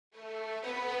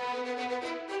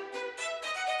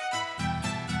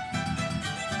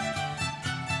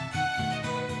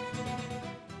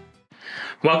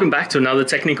Welcome back to another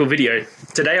technical video.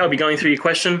 Today I'll be going through your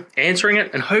question, answering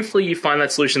it, and hopefully you find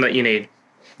that solution that you need.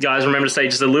 Guys, remember to stay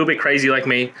just a little bit crazy like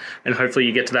me, and hopefully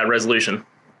you get to that resolution.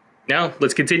 Now,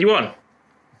 let's continue on.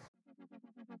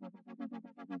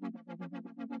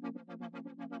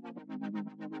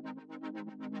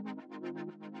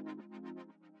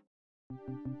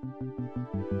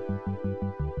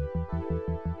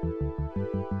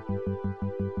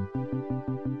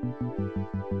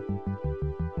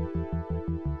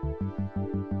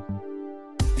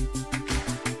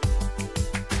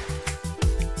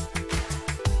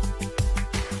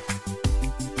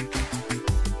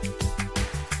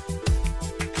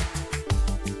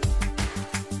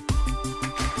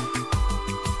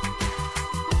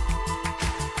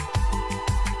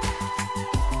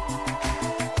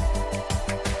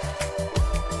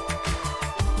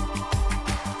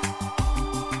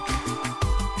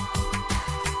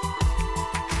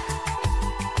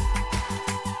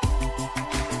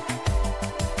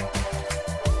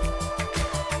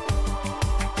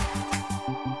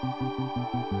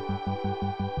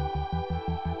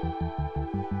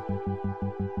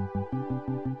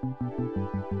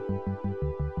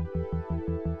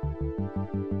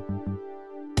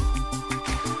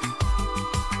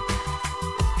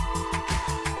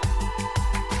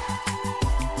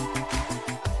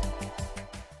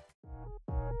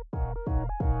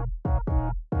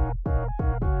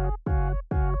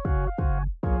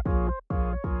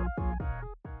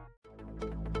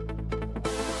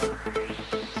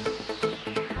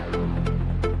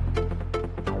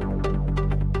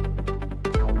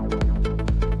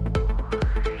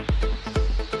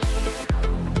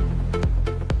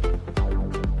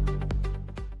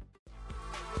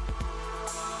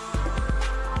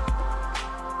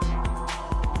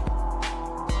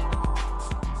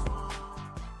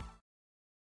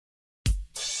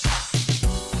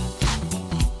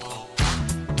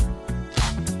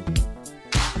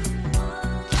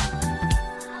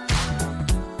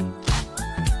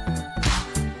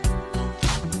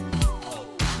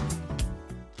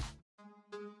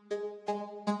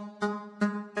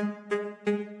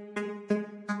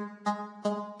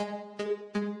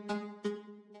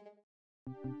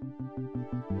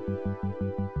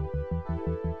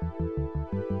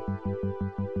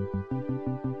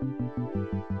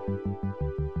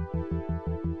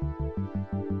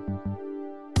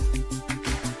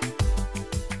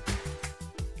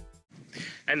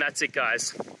 And that's it,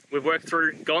 guys. We've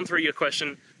gone through your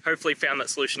question, hopefully found that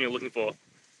solution you're looking for.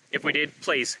 If we did,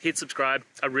 please hit subscribe.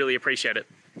 I really appreciate it.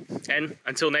 And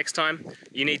until next time,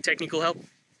 you need technical help?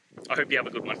 I hope you have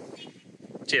a good one.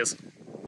 Cheers.